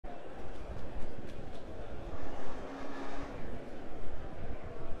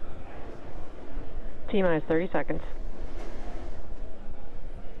T-minus 30 seconds.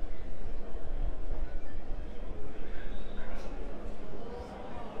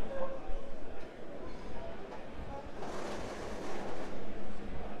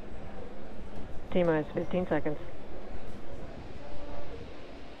 T-minus 15 seconds.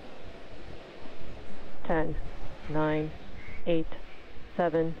 10, 9, 8,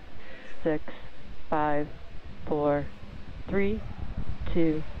 7, 6, 5, 4, 3,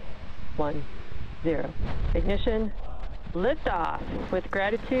 2, 1, 0. Ignition, liftoff. With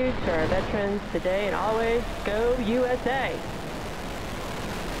gratitude to our veterans today and always, go USA!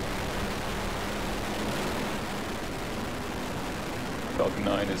 Falcon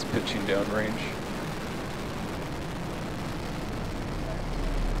 9 is pitching downrange.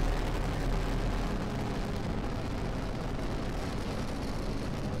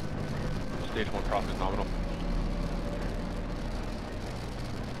 Stage 1 crossing nominal.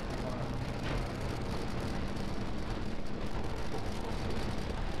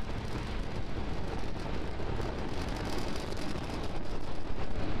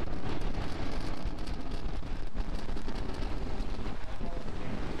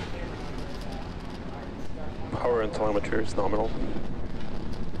 Power and telemetry is nominal.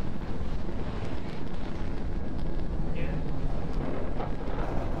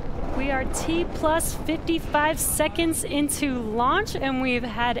 We are T plus 55 seconds into launch, and we've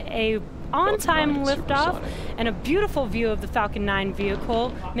had a on-time liftoff and a beautiful view of the Falcon 9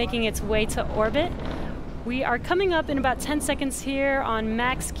 vehicle making its way to orbit. We are coming up in about 10 seconds here on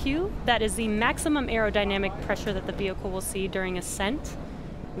max Q. That is the maximum aerodynamic pressure that the vehicle will see during ascent.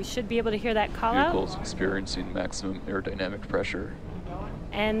 We should be able to hear that call out. Vehicle's experiencing maximum aerodynamic pressure.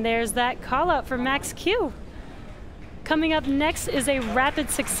 And there's that call out for max Q. Coming up next is a rapid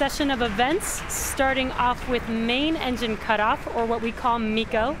succession of events, starting off with main engine cutoff, or what we call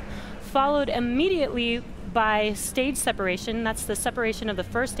MECO, followed immediately by stage separation. That's the separation of the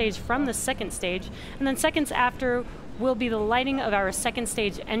first stage from the second stage. And then seconds after will be the lighting of our second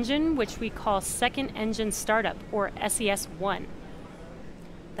stage engine, which we call second engine startup, or SES1.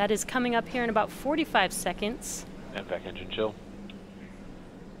 That is coming up here in about 45 seconds. And back engine chill.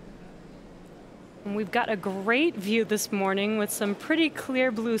 And we've got a great view this morning with some pretty clear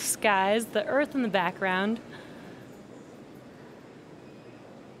blue skies, the Earth in the background.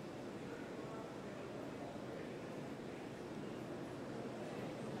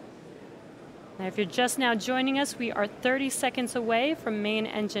 Now, if you're just now joining us, we are 30 seconds away from main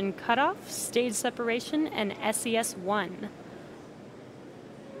engine cutoff, stage separation, and SES1.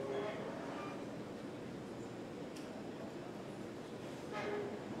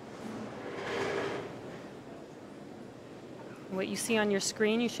 What you see on your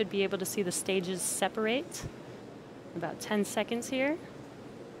screen, you should be able to see the stages separate. About 10 seconds here.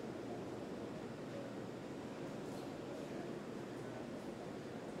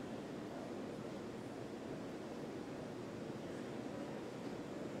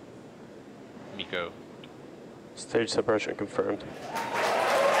 MECO. Stage separation confirmed.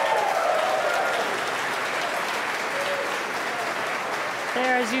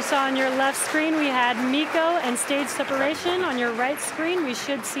 There, as you saw on your left screen, we had MECO and stage separation. On your right screen, we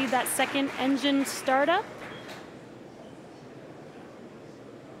should see that second engine startup.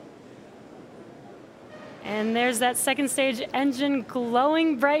 And there's that second stage engine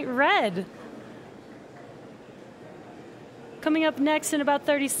glowing bright red. Coming up next in about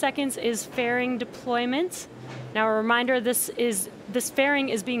 30 seconds is fairing deployment. Now, a reminder, this fairing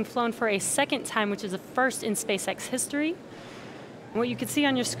is being flown for a second time, which is a first in SpaceX history. And what you can see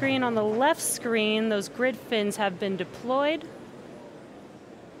on your screen, on the left screen, those grid fins have been deployed.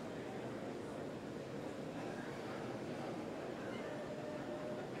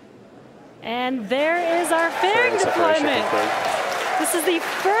 And there is our fairing deployment. This is the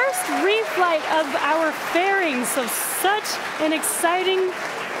first reflight of our fairing, so such an exciting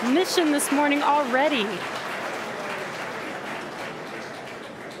mission this morning already.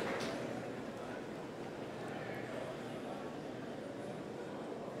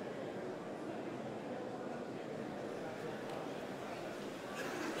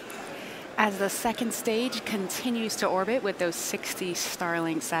 As the second stage continues to orbit with those 60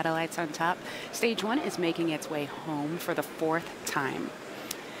 Starlink satellites on top, stage 1 is making its way home for the 4th time.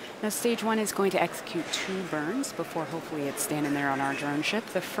 Now, stage 1 is going to execute 2 burns before hopefully it's standing there on our drone ship.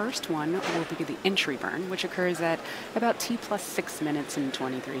 The first one will be the entry burn, which occurs at about T plus 6 minutes and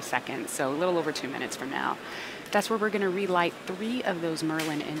 23 seconds, so a little over 2 minutes from now. That's where we're going to relight 3 of those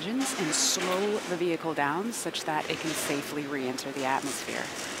Merlin engines and slow the vehicle down such that it can safely re-enter the atmosphere.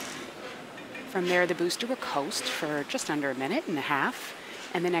 From there, the booster will coast for just under a minute and a half,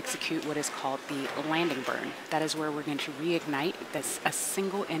 and then execute what is called the landing burn. That is where we're going to reignite a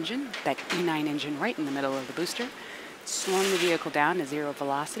single engine, that E9 engine right in the middle of the booster, slowing the vehicle down to 0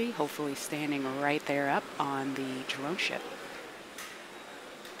 velocity, hopefully standing right there up on the drone ship.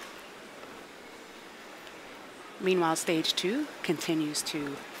 Meanwhile, stage 2 continues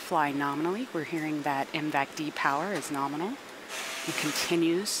to fly nominally. We're hearing that MVAC-D power is nominal and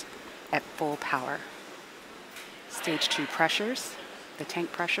continues at full power. Stage 2 pressures, the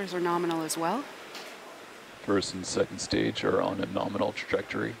tank pressures are nominal as well. First and second stage are on a nominal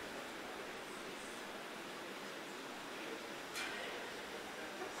trajectory.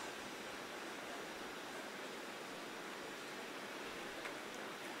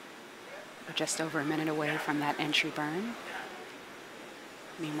 We're just over a minute away from that entry burn.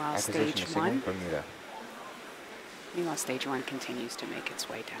 Meanwhile, Acquisition stage of signal 1. Bermuda. Meanwhile, stage 1 continues to make its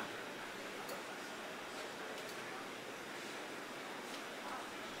way down.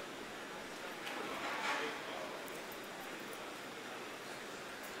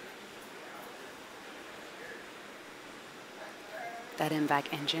 That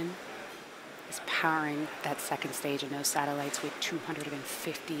MVAC engine is powering that second stage of those satellites with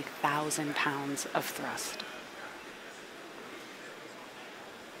 250,000 pounds of thrust.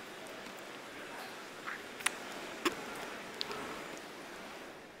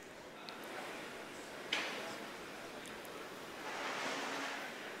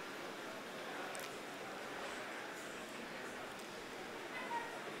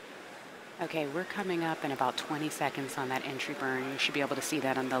 Okay, we're coming up in about 20 seconds on that entry burn. You should be able to see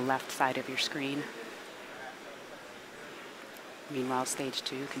that on the left side of your screen. Meanwhile, stage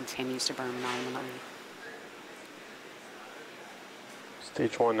 2 continues to burn nominally.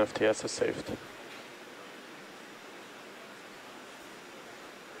 Stage 1 FTS is saved.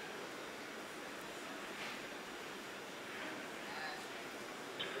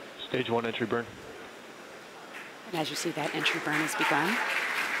 Stage 1 entry burn. And as you see, that entry burn has begun.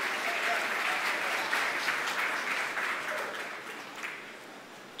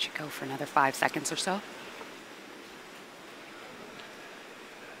 Should go for another 5 seconds or so.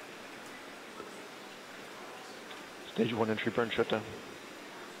 Stage 1 entry burn shutdown.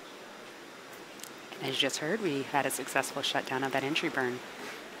 And as you just heard, we had a successful shutdown of that entry burn.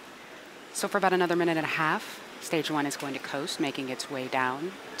 So for about another minute and a half, stage 1 is going to coast, making its way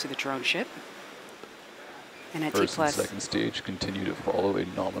down to the drone ship. And at First T+, and second stage continue to follow a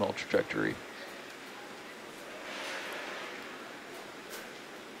nominal trajectory.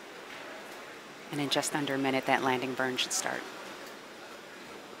 and in just under a minute, that landing burn should start.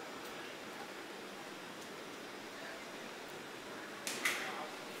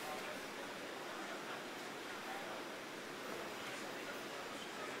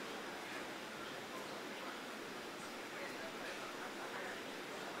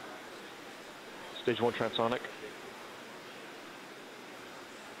 Stage 1 transonic.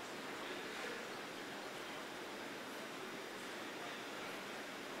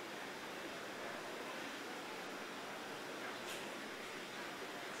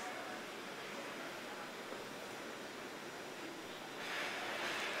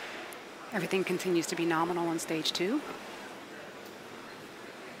 Everything continues to be nominal on stage 2.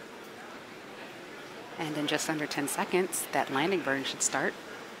 And in just under 10 seconds, that landing burn should start.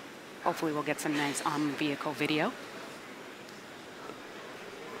 Hopefully we'll get some nice on-vehicle video.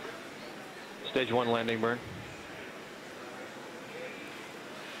 Stage 1 landing burn.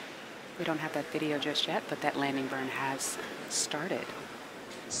 We don't have that video just yet, but that landing burn has started.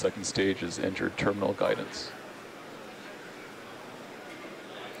 Second stage has entered terminal guidance.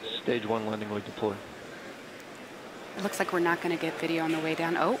 Stage 1 landing leg deploy. It looks like we're not going to get video on the way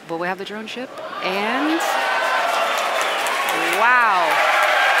down. Oh, but we have the drone ship. And wow.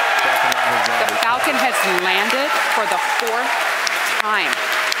 The Falcon has landed for the 4th time.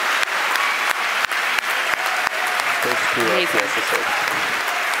 Amazing.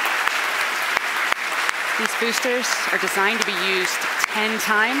 These boosters are designed to be used 10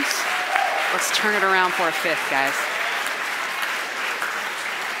 times. Let's turn it around for a 5th, guys.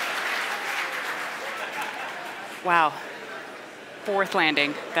 Wow, 4th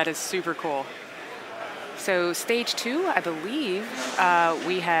landing. That is super cool. So stage 2, I believe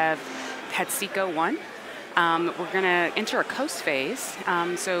we have had SECO 1. We're going to enter a coast phase.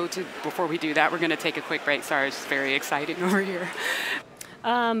 Before we do that, we're going to take a quick break. Sorry, it's very exciting over here.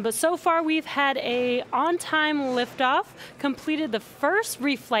 But so far we've had a on-time liftoff, completed the first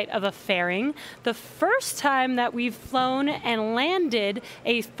reflight of a fairing, the first time that we've flown and landed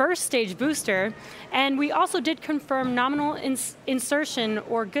a first stage booster, and we also did confirm nominal insertion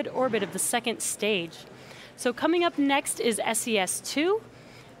or good orbit of the 2nd stage. So coming up next is SES-2.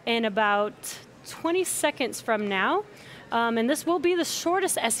 in about 20 seconds from now. And this will be the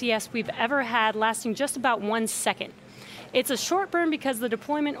shortest SES we've ever had, lasting just about 1 second. It's a short burn because the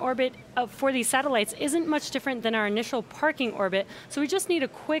deployment orbit for these satellites isn't much different than our initial parking orbit, so we just need a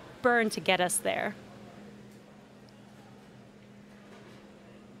quick burn to get us there.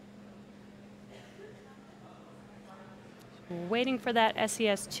 Waiting for that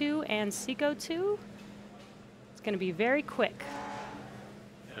SES-2 and SECO-2. It's going to be very quick.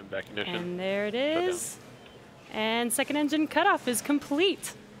 And back ignition. And there it is. And second engine cutoff is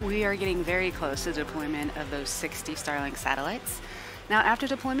complete. We are getting very close to deployment of those 60 Starlink satellites. Now, after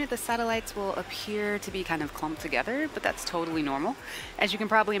deployment, the satellites will appear to be kind of clumped together, but that's totally normal. As you can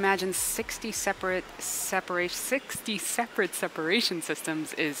probably imagine, 60 separate separation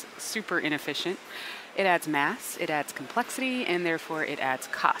systems is super inefficient. It adds mass, it adds complexity, and therefore it adds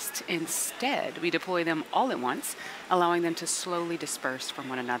cost. Instead, we deploy them all at once, allowing them to slowly disperse from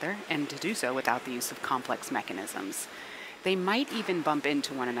one another, and to do so without the use of complex mechanisms. They might even bump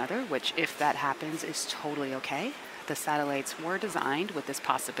into one another, which, if that happens, is totally okay. The satellites were designed with this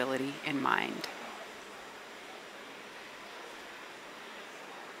possibility in mind.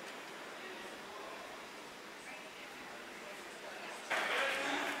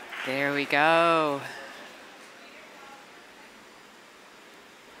 There we go.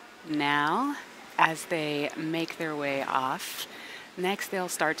 Now, as they make their way off, next they'll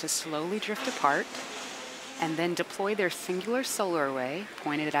start to slowly drift apart and then deploy their singular solar array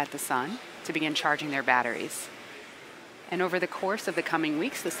pointed at the sun to begin charging their batteries. And over the course of the coming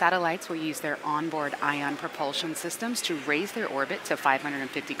weeks, the satellites will use their onboard ion propulsion systems to raise their orbit to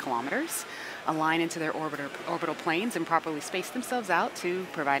 550 kilometers, align into their orbital planes, and properly space themselves out to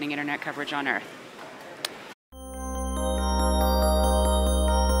providing internet coverage on Earth.